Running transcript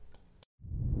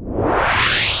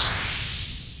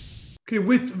Okay,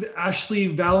 with Ashley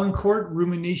Valancourt,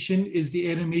 Rumination is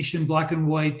the animation black and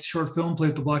white short film played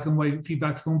at the Black and White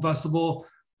Feedback Film Festival.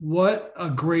 What a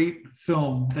great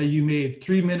film that you made,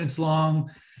 3 minutes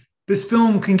long. This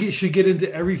film should get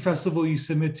into every festival you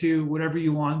submit to, whatever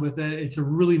you want with it. It's a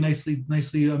really nicely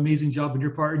amazing job on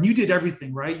your part. And you did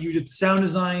everything, right? You did the sound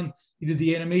design, you did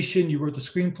the animation, you wrote the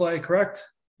screenplay, correct?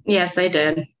 Yes, I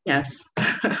did. Yes.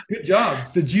 Good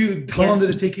job. How long did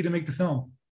it take you to make the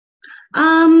film?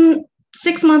 Um,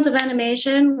 6 months of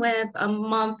animation with a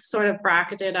month sort of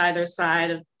bracketed either side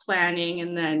of planning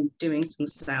and then doing some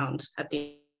sound at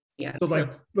the end. So like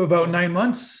about 9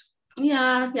 months?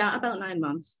 Yeah, about 9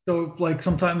 months. So like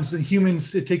sometimes in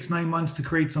humans, it takes 9 months to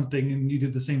create something, and you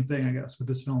did the same thing, I guess, with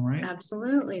this film, right?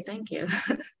 Absolutely. Thank you.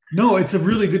 No, it's a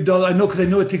really good. I know because I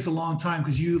know it takes a long time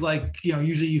because you like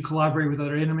usually you collaborate with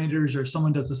other animators or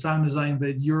someone does the sound design,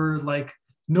 but you're like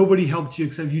nobody helped you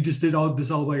except you just did all this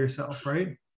all by yourself,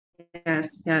 right?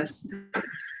 Yes.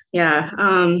 Yeah,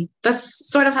 that's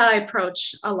sort of how I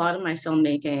approach a lot of my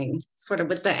filmmaking, sort of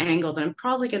with the angle that I'm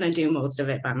probably going to do most of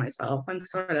it by myself. I'm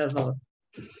sort of a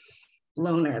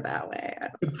loner that way.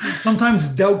 But sometimes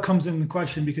doubt comes in the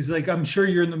question because, like, I'm sure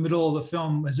you're in the middle of the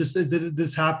film. Did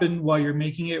this happen while you're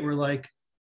making it? Where like,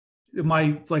 am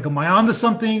I onto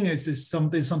something? Is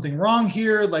something wrong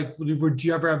here? Like, do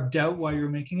you ever have doubt while you're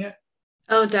making it?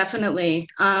 Oh, definitely.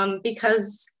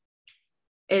 Because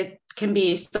it can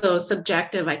be so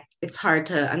subjective. It's hard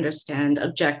to understand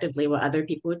objectively what other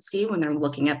people would see when they're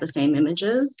looking at the same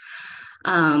images.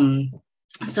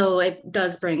 So it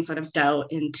does bring sort of doubt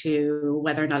into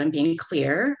whether or not I'm being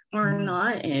clear or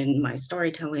not in my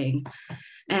storytelling.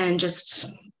 And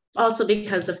just also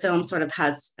because the film sort of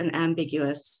has an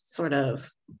ambiguous sort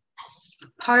of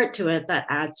part to it that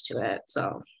adds to it.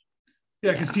 So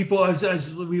yeah, because people,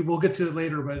 as we will get to it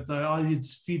later, but the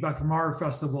audience feedback from our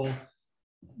festival,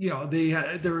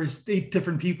 there was 8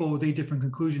 different people with 8 different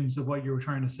conclusions of what you were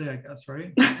trying to say, I guess,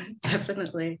 right?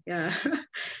 Definitely, yeah.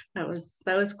 That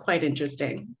was quite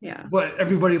interesting. Yeah. But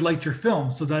everybody liked your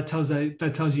film, so that tells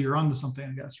you you're onto something,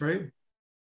 I guess, right?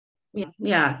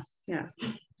 Yeah.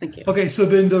 Thank you. Okay, so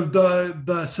then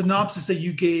the synopsis that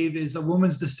you gave is a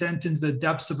woman's descent into the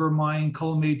depths of her mind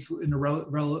culminates in a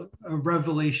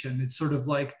revelation. It's sort of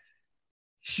like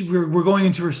we're going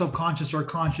into her subconscious or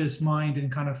conscious mind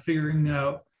and kind of figuring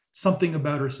out something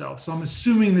about herself. So I'm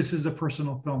assuming this is a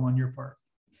personal film on your part.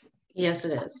 Yes,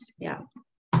 it is. Yeah.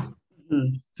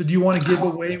 Mm-hmm. So do you want to give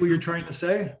away what you're trying to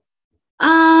say?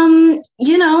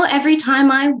 Every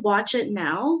time I watch it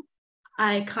now,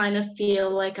 I kind of feel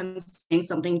like I'm saying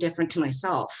something different to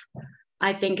myself.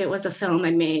 I think it was a film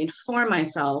I made for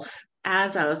myself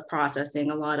as I was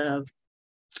processing a lot of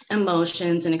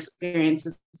emotions and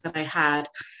experiences that I had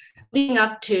leading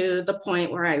up to the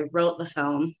point where I wrote the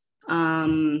film.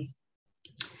 I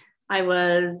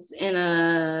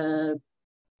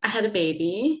had a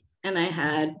baby and I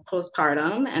had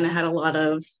postpartum and I had a lot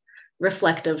of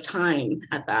reflective time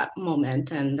at that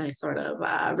moment. And I sort of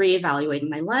reevaluated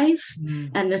my life.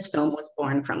 And this film was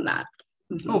born from that.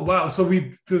 Oh, wow. So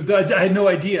I had no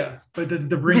idea, but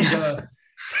to bring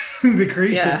the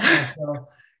creation.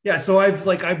 Yeah. So I've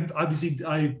obviously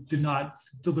I did not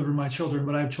deliver my children,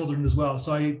 but I have children as well.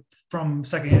 So from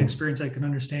secondhand experience, I can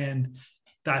understand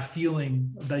that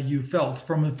feeling that you felt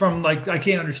from like, I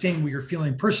can't understand what you're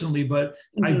feeling personally, but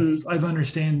I've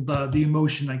understand the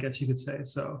emotion, I guess you could say.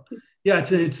 So yeah,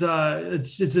 it's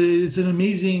an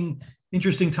amazing,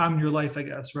 interesting time in your life, I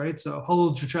guess. Right. So how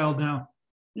old is your child now?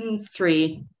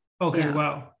 3. Okay. Yeah.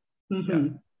 Wow. Mm-hmm. Yeah.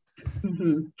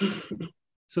 Mm-hmm.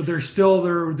 So they're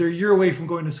a year away from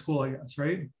going to school, I guess,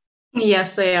 right?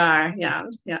 Yes, they are. Yeah.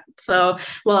 So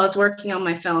while I was working on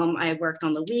my film, I worked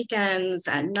on the weekends,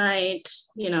 at night,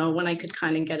 when I could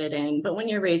kind of get it in. But when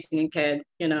you're raising a kid,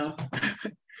 yeah.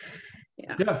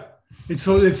 Yeah. It's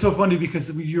so funny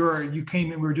because you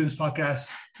came in, we were doing this podcast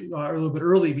a little bit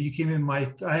early, but you came in,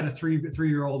 I had a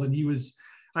 3-year-old and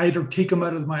I had to take him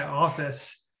out of my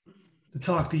office to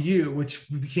talk to you, which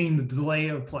became the delay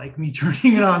of like me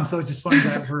turning it on. So it's just funny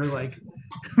that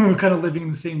we're kind of living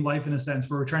the same life in a sense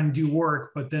where we're trying to do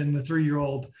work, but then the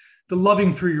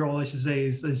loving 3-year-old, I should say,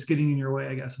 is getting in your way,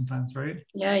 I guess, sometimes, right?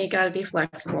 Yeah, you got to be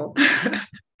flexible.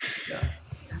 Yeah.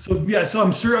 So I'm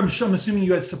assuming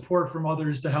you had support from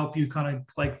others to help you kind of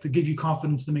like to give you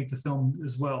confidence to make the film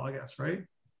as well, I guess, right?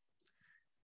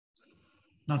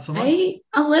 Not so much.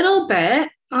 A little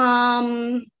bit.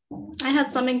 I had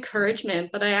some encouragement,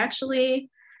 but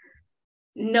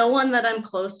no one that I'm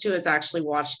close to has actually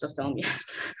watched the film yet.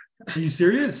 Are you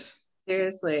serious?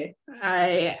 Seriously.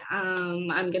 I'm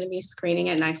going to be screening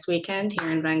it next weekend here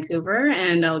in Vancouver,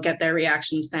 and I'll get their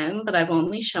reactions then, but I've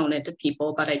only shown it to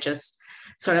people that I just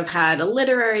sort of had a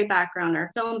literary background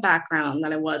or film background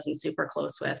that I wasn't super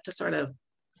close with, to sort of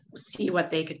see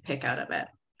what they could pick out of it.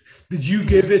 Did you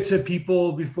give it to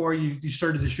people before you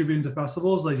started distributing to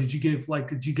festivals? Like, did you give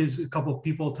a couple of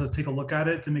people to take a look at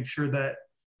it to make sure that?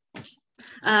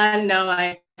 No,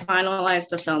 I finalized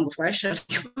the film before I showed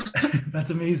you. That's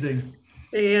amazing.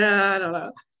 Yeah, I don't know.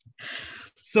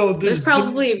 So there's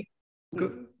probably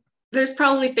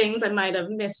things I might have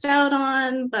missed out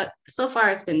on, but so far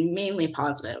it's been mainly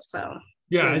positive. So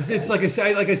yeah, it's like I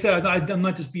said, I'm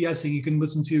not just BSing. You can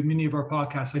listen to many of our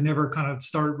podcasts. I never kind of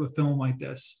start with film like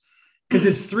this because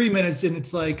it's 3 minutes and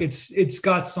it's like it's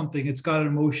got something. It's got an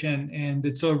emotion, and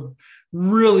it's a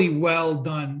really well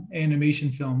done animation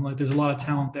film. Like, there's a lot of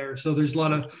talent there. So there's a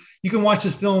lot of, you can watch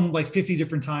this film like 50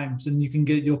 different times and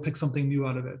you'll pick something new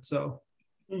out of it. So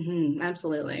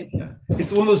absolutely. Yeah,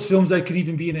 it's one of those films that could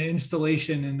even be in an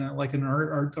installation in like an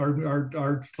art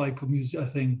like music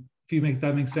thing. If you make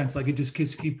that make sense, like it just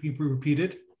keep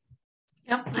repeated.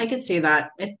 Yep, I could see that.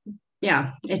 It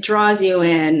draws you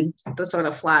in, the sort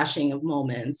of flashing of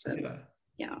moments, and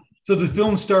yeah. So the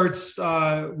film starts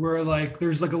where like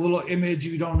there's like a little image,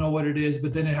 you don't know what it is,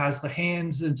 but then it has the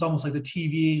hands. And it's almost like the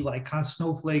TV, like kind of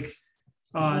snowflake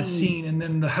scene, and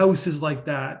then the house is like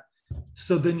that.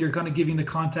 So then you're kind of giving the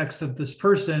context of this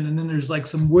person, and then there's like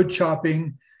some wood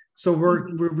chopping. So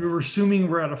we're assuming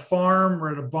we're at a farm,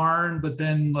 we're at a barn, but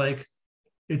then like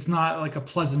it's not like a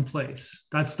pleasant place.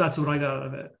 That's what I got out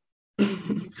of it.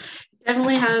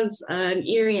 Definitely has an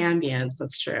eerie ambience.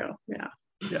 That's true. Yeah.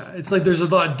 Yeah, it's like there's a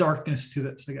lot of darkness to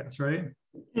this, I guess, right?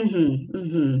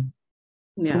 Yeah.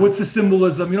 So what's the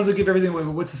symbolism? You don't have to give everything away,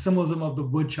 but what's the symbolism of the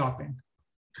wood chopping?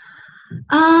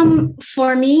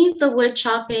 For me, the wood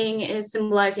chopping is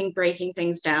symbolizing breaking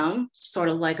things down, sort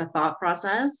of like a thought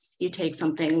process. You take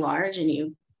something large and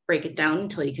you break it down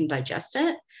until you can digest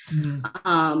it.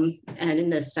 And in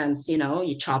this sense,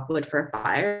 you chop wood for a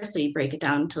fire, so you break it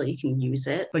down until you can use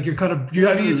it. Like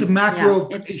it's a macro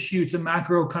issue. It's a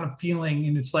macro kind of feeling,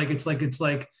 and it's like,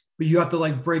 but you have to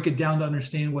like break it down to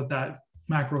understand what that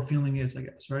macro feeling is, I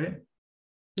guess, right?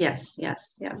 Yes.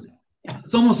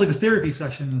 It's almost like a therapy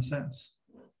session in a sense.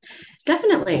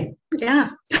 Definitely. Yeah.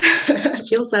 It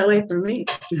feels that way for me.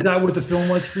 Is that what the film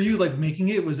was for you? Like making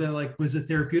it, was it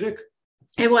therapeutic?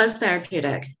 It was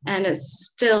therapeutic, and it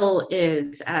still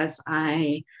is. As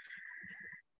I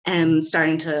am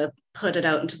starting to put it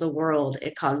out into the world,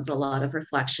 it causes a lot of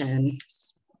reflection,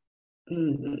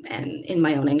 and in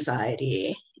my own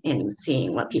anxiety in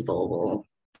seeing what people will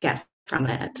get from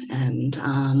it.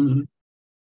 And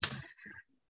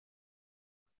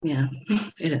yeah,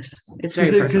 it is. It's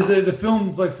very because the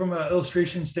film, like from an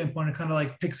illustration standpoint, it kind of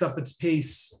like picks up its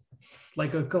pace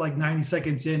like 90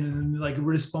 seconds in, and like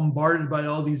we're just bombarded by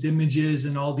all these images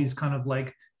and all these kind of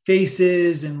like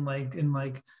faces and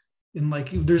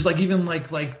there's like even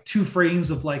like 2 frames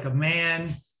of like a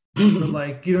man, or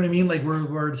like, you know what I mean, like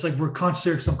we're it's like we're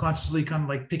consciously or subconsciously kind of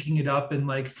like picking it up, and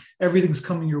like everything's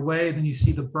coming your way. And then you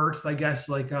see the birth, I guess,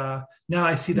 like now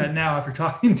I see that now after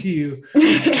talking to you.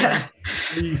 Yeah.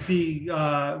 Where you see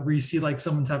like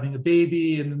someone's having a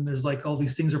baby, and then there's like all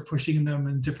these things are pushing them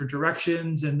in different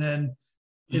directions, and then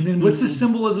what's the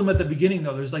symbolism at the beginning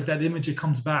though? There's like that image that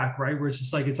comes back, right, where it's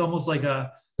just like, it's almost like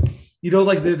a,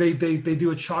 like they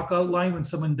do a chalk outline when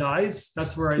someone dies.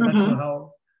 That's where that's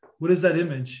how. What is that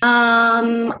image?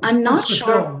 I'm not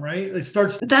sure. Film, right? It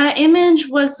starts. That image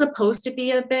was supposed to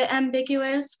be a bit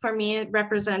ambiguous. For me, it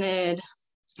represented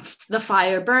the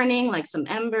fire burning, like some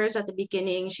embers at the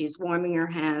beginning. She's warming her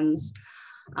hands.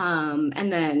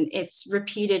 And then it's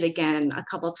repeated again a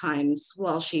couple times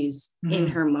while she's in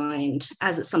her mind,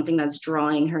 as it's something that's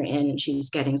drawing her in and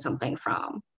she's getting something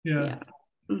from. Yeah.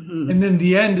 And then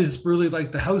the end is really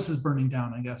like the house is burning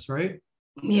down, I guess, right?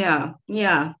 Yeah.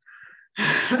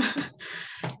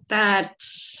 That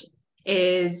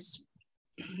is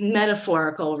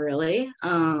metaphorical, really.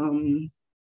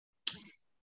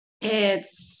 It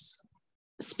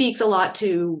speaks a lot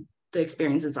to the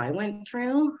experiences I went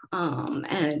through,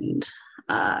 and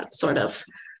sort of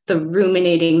the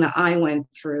ruminating that I went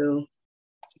through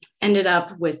ended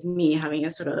up with me having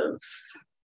a sort of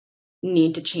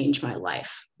need to change my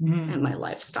life and my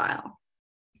lifestyle.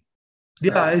 So.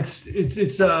 Yeah,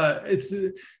 it's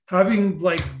having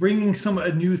like bringing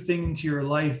a new thing into your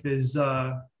life is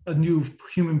a new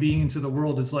human being into the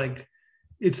world is like,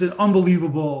 it's an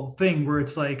unbelievable thing where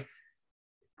it's like,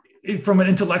 from an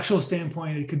intellectual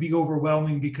standpoint, it could be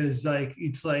overwhelming because like,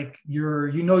 it's like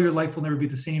your life will never be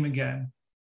the same again.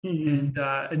 And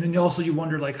then also you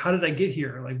wonder, like, how did I get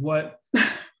here? Like,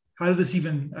 how did this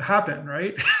even happen?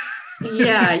 Right.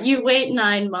 Yeah, you wait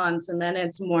 9 months and then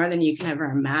it's more than you can ever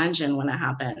imagine when it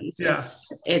happens. Yeah.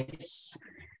 It's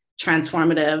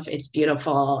transformative, it's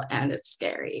beautiful, and it's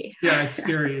scary. Yeah, it's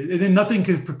scary. And then nothing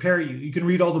can prepare you. You can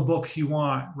read all the books you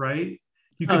want, right?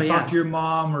 You can talk to your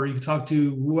mom, or you can talk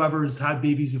to whoever's had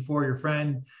babies before, your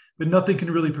friend, but nothing can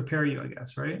really prepare you, I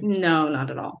guess, right? No, not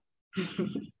at all.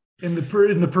 And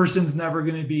the person's never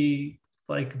going to be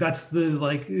like, that's the,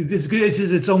 like, it's good. It's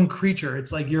its own creature.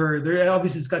 It's like there,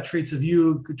 obviously it's got traits of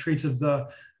you, traits of the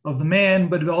man,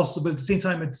 but at the same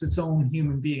time, it's its own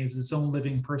human being. It's its own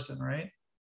living person, right?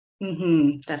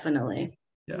 Definitely.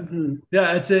 Yeah.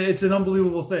 Yeah. It's an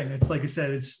unbelievable thing. It's like I said,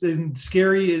 it's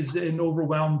scary and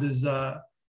overwhelmed is a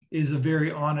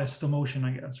very honest emotion,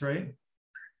 I guess. Right.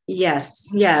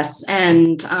 Yes.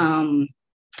 And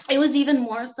it was even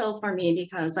more so for me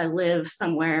because I live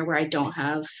somewhere where I don't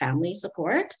have family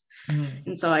support.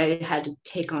 And so I had to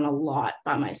take on a lot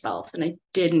by myself, and I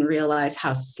didn't realize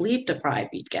how sleep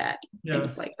deprived you'd get.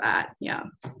 Things like that. Yeah.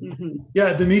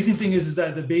 Yeah. The amazing thing is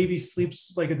that the baby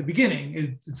sleeps, like, at the beginning,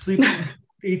 it sleeps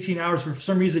 18 hours. For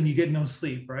some reason, you get no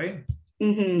sleep, right?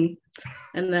 And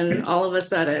then all of a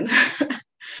sudden.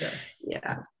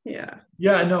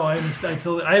 Yeah. No, I understand.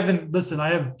 I haven't, listen, I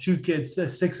have 2 kids, a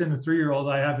 6 and a 3-year-old.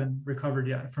 I haven't recovered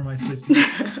yet from my sleep.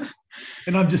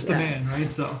 And I'm just a man,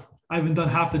 right? So I haven't done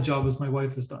half the job as my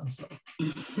wife has done.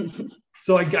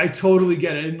 So I totally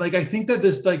get it. And, like, I think that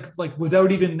this, like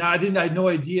without even, I had no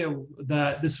idea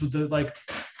that this was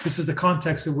this is the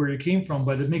context of where you came from,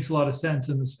 but it makes a lot of sense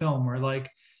in this film where, like,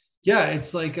 yeah,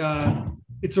 it's like,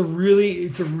 it's a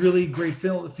really great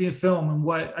film. And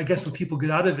what people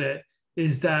get out of it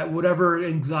is that whatever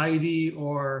anxiety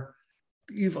or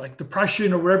like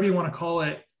depression or whatever you want to call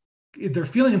it, they're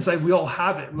feeling inside, we all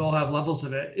have it. We all have levels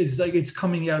of it. It's like, it's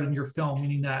coming out in your film,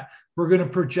 meaning that we're going to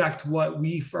project what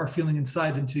we are feeling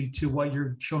inside into what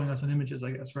you're showing us in images,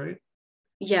 I guess, right?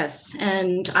 Yes.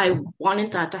 And I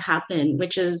wanted that to happen,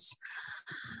 which is,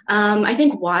 I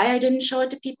think why I didn't show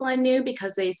it to people I knew,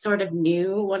 because they sort of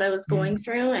knew what I was going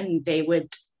through and they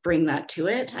would bring that to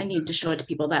it. I need to show it to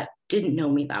people that didn't know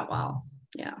me that well.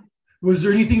 Yeah. Was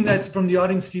there anything that from the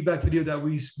audience feedback video that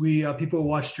we people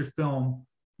watched your film,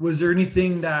 was there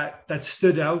anything that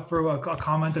stood out for a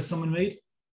comment that someone made?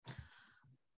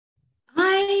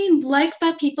 I like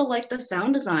that people like the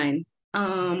sound design.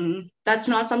 That's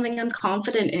not something I'm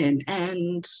confident in.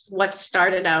 And what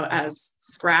started out as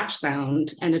scratch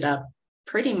sound ended up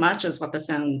pretty much as what the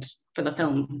sound for the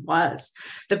film was.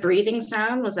 The breathing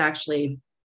sound was actually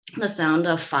the sound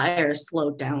of fire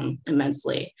slowed down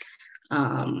immensely.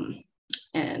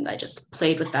 And I just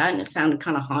played with that and it sounded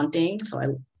kind of haunting. So I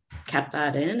kept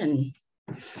that in. And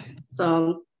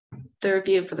so the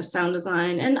review for the sound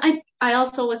design. And I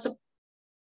also was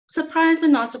surprised, but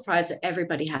not surprised, that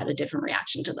everybody had a different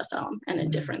reaction to the film and a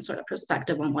different sort of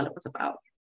perspective on what it was about.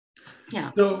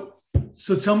 Yeah.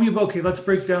 So tell me about, okay, let's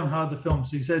break down how the film,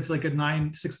 so you said it's like a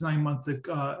 6 to 9 month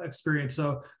experience.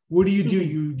 So what do?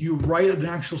 You write an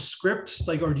actual script,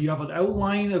 like, or do you have an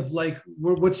outline of, like,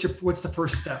 what's the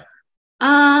first step?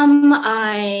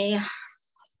 I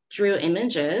drew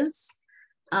images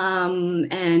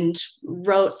and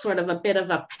wrote sort of a bit of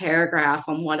a paragraph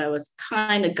on what I was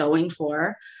kind of going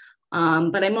for.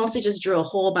 But I mostly just drew a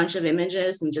whole bunch of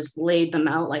images and just laid them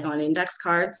out like on index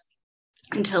cards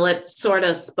until it sort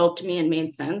of spoke to me and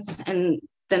made sense. And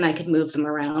then I could move them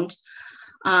around.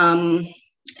 And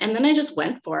then I just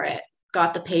went for it.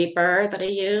 Got the paper that I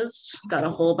used, got a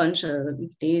whole bunch of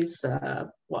these,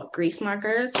 grease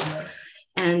markers,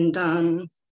 and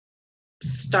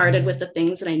started with the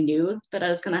things that I knew that I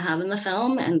was going to have in the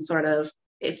film, and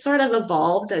it sort of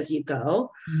evolves as you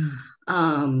go.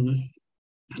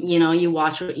 You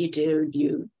watch what you do,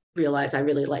 you realize I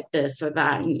really like this or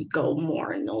that, and you go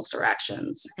more in those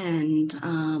directions.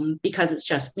 And because it's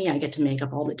just me, I get to make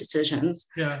up all the decisions.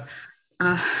 Yeah.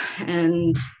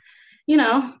 And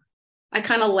I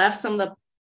kind of left some of the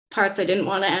parts I didn't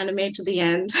want to animate to the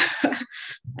end,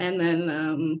 and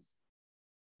then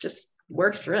just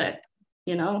worked through it.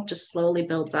 Just slowly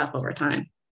builds up over time.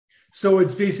 So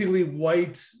it's basically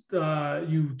white.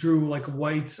 You drew like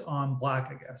white on black,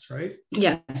 I guess, right?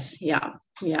 Yes. Yeah.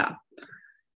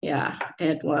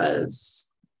 It was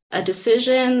a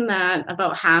decision that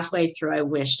about halfway through I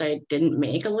wished I didn't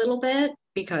make a little bit,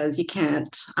 because you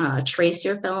can't trace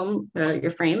your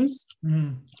frames.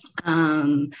 You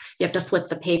have to flip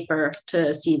the paper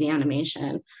to see the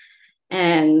animation.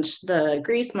 And the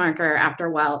grease marker, after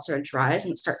a while, it sort of dries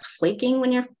and it starts flaking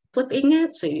when you're flipping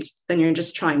it. So then you're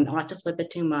just trying not to flip it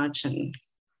too much. And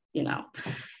you know,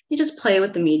 you just play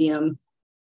with the medium,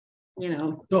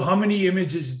 So how many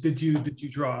images did you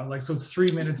draw? Like, so it's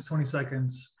 3 minutes, 20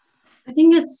 seconds. I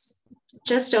think it's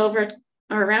just over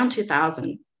or around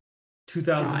 2,000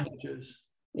 2,000 drawings. images.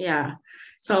 Yeah.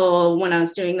 So when I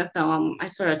was doing the film, I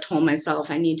sort of told myself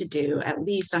I need to do at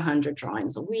least 100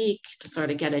 drawings a week to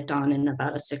sort of get it done in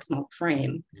about a 6-month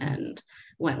frame, and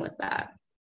went with that.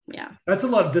 Yeah. That's a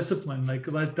lot of discipline. Like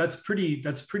that's pretty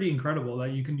incredible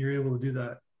that you're able to do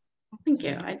that. Thank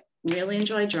you. I really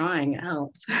enjoy drawing. It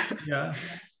helps. Yeah.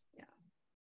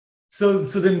 So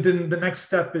then the next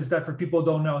step is that, for people who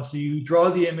don't know, so you draw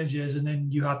the images and then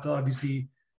you have to obviously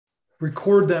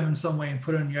record them in some way and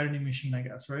put it on your editing machine, I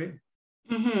guess, right?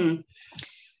 Mm-hmm.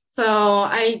 So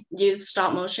I use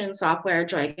stop motion software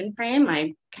Dragon Frame.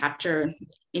 I capture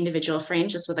individual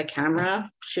frames just with a camera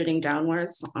shooting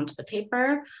downwards onto the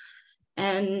paper,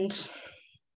 and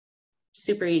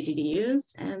super easy to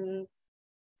use. And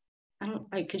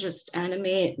I could just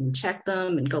animate and check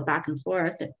them and go back and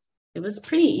forth. It was a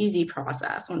pretty easy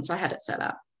process once I had it set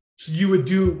up. So you would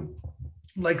do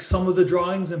like some of the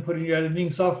drawings and put in your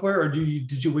editing software, or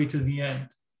did you wait to the end?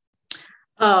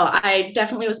 Oh, I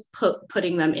definitely was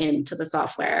putting them into the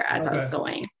software as I was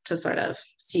going to sort of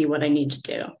see what I need to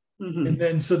do. Mm-hmm. And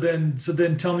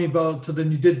then tell me about, so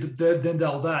then you did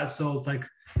all that. So it's like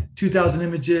 2,000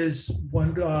 images,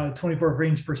 24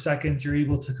 frames per second. You're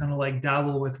able to kind of like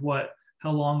dabble with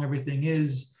how long everything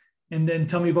is. And then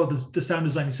tell me about the sound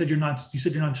design. You said you're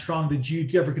not strong. Did you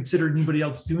ever consider anybody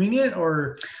else doing it,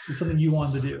 or is it something you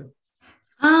wanted to do?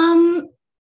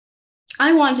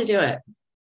 I want to do it.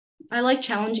 I like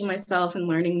challenging myself and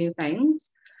learning new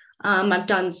things. I've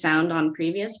done sound on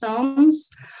previous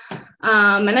films,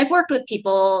 and I've worked with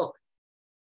people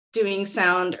doing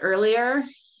sound earlier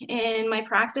in my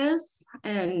practice,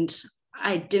 and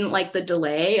I didn't like the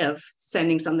delay of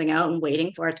sending something out and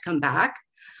waiting for it to come back.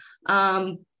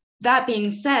 That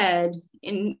being said,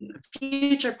 in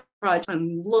future projects,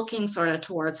 I'm looking sort of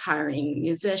towards hiring a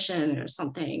musician or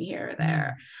something here or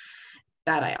there.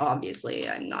 That I'm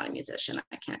not a musician.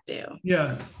 I can't do.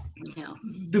 Yeah.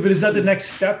 But is that the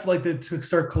next step, like to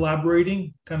start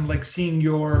collaborating, kind of like seeing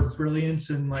your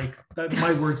brilliance and like that,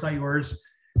 my words, not yours,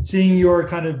 seeing your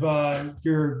kind of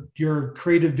your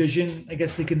creative vision, I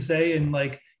guess they can say, and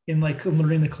like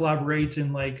learning to collaborate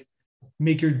and like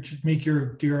make your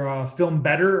film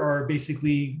better, or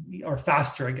basically, or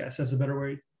faster, I guess that's a better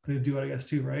way to do it, I guess,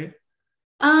 too, right?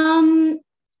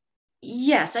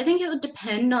 Yes, I think it would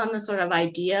depend on the sort of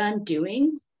idea I'm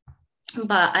doing,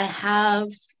 but I have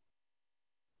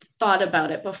thought about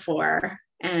it before,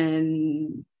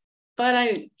 but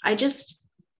I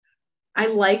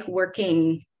like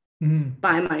working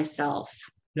by myself.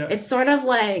 Yeah. It's sort of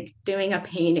like doing a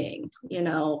painting,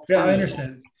 Yeah, I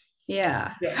understand.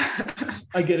 Yeah.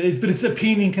 I get it. But it's a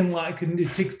painting can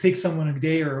take someone a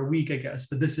day or a week, I guess.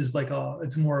 But this is like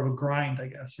it's more of a grind, I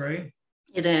guess, right?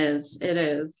 It is.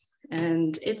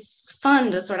 And it's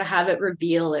fun to sort of have it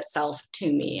reveal itself to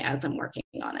me as I'm working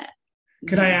on it.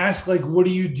 Can I ask, like, what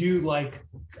do you do? Like,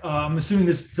 I'm assuming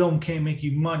this film can't make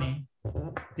you money.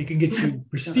 It can get you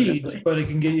prestige, but it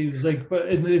can get you it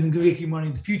can make you money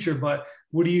in the future. But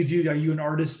what do you do? Are you an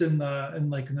artist in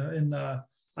the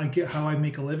I get how I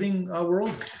make a living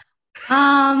world?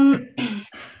 A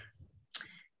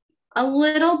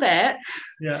little bit.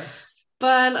 Yeah.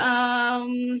 But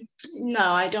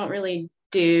no, I don't really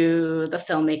do the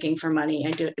filmmaking for money.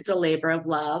 It's a labor of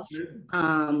love.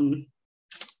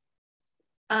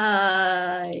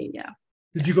 Yeah.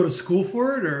 Did you go to school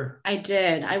for it, or? I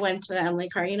did. I went to Emily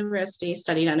Carr University,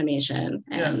 studied animation,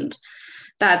 and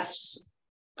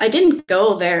I didn't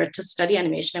go there to study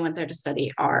animation. I went there to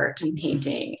study art and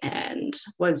painting, and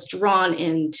was drawn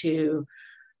into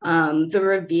the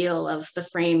reveal of the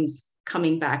frames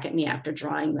coming back at me after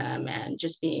drawing them, and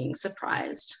just being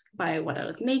surprised by what I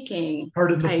was making.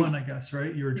 Pardon the pun, I guess,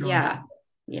 right? You were drawing.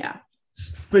 Yeah.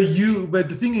 But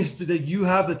the thing is that you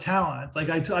have the talent. Like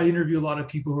I interview a lot of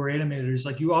people who are animators.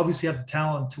 Like, you obviously have the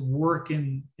talent to work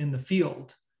in the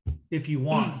field if you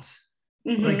want.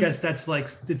 Mm-hmm. But I guess that's like,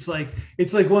 it's like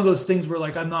one of those things where,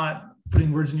 like, I'm not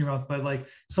putting words in your mouth, but like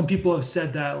some people have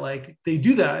said that like they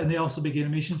do that and they also make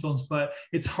animation films, but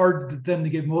it's hard for them to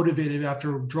get motivated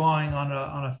after drawing on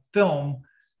a film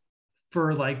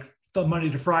for like the Monday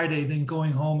to Friday, then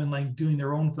going home and like doing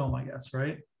their own film, I guess,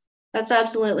 right? That's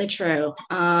absolutely true.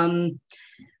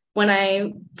 When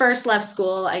I first left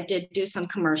school, I did do some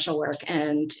commercial work,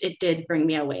 and it did bring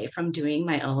me away from doing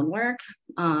my own work.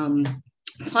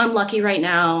 So I'm lucky right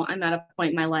now. I'm at a point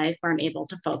in my life where I'm able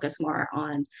to focus more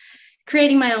on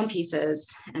creating my own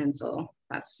pieces. And so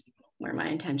that's where my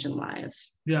intention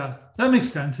lies. Yeah, that makes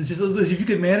sense. It's just if you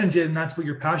can manage it and that's what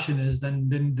your passion is,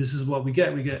 then this is what we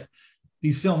get. We get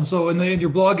these films. So in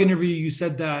your blog interview, you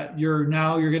said that you're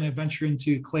going to venture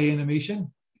into clay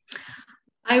animation.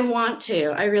 I want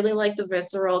to. I really like the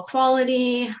visceral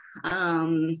quality.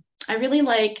 I really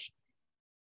like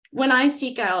when I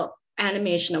seek out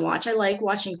animation to watch, I like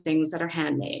watching things that are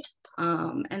handmade.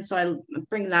 And so I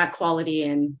bring that quality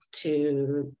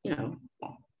into,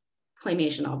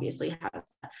 claymation obviously has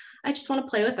that. I just want to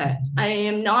play with it. I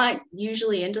am not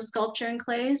usually into sculpture and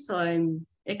clay, so I'm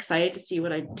excited to see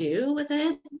what I do with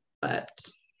it. But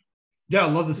yeah,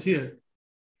 I'd love to see it.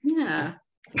 Yeah.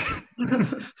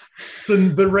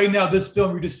 But right now, this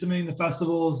film, you're just submitting the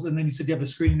festivals, and then you said you have a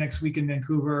screening next week in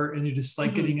Vancouver, and you're just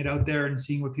like getting it out there and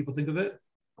seeing what people think of it.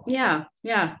 Yeah,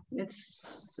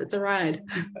 it's a ride.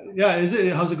 Yeah, is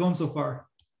it? How's it going so far?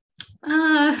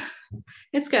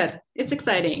 It's good. It's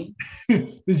exciting.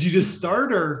 Did you just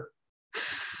start, or?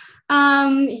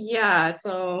 Yeah.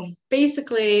 So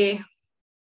basically,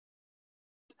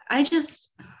 it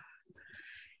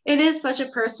is such a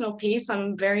personal piece.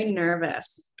 I'm very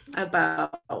nervous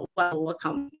about what will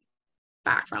come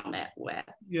back from it with.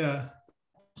 Yeah.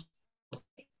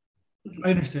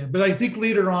 I understand. But I think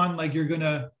later on, like is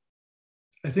that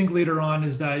it's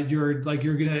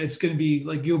going to be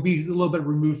like, you'll be a little bit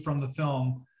removed from the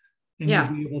film, and you'll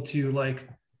be able to like,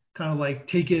 kind of like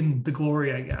take in the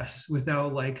glory, I guess,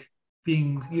 without like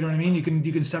being, you know what I mean? You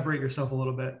can separate yourself a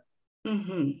little bit.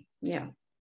 Mm-hmm. Yeah.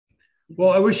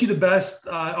 Well, I wish you the best.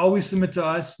 Always submit to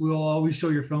us. We'll always show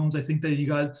your films. I think that you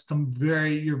got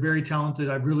you're very talented.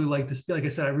 I really like this. Like I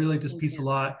said, I really like this piece a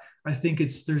lot. I think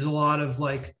there's a lot of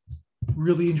like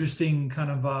really interesting kind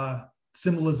of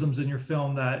symbolisms in your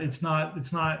film, that it's not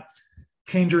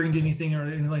pandering to anything or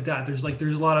anything like that. There's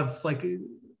a lot of like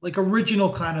original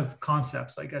kind of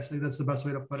concepts, I guess. Like that's the best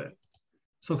way to put it.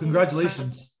 So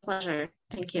congratulations. Pleasure.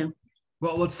 Thank you.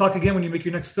 Well, let's talk again when you make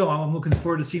your next film. I'm looking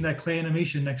forward to seeing that clay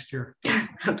animation next year.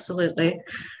 Absolutely.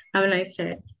 Have a nice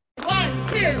day. 1,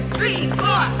 2, 3, 4,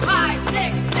 5, 6,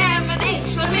 7, 8,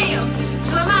 Schlemiel,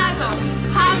 Schlemazel.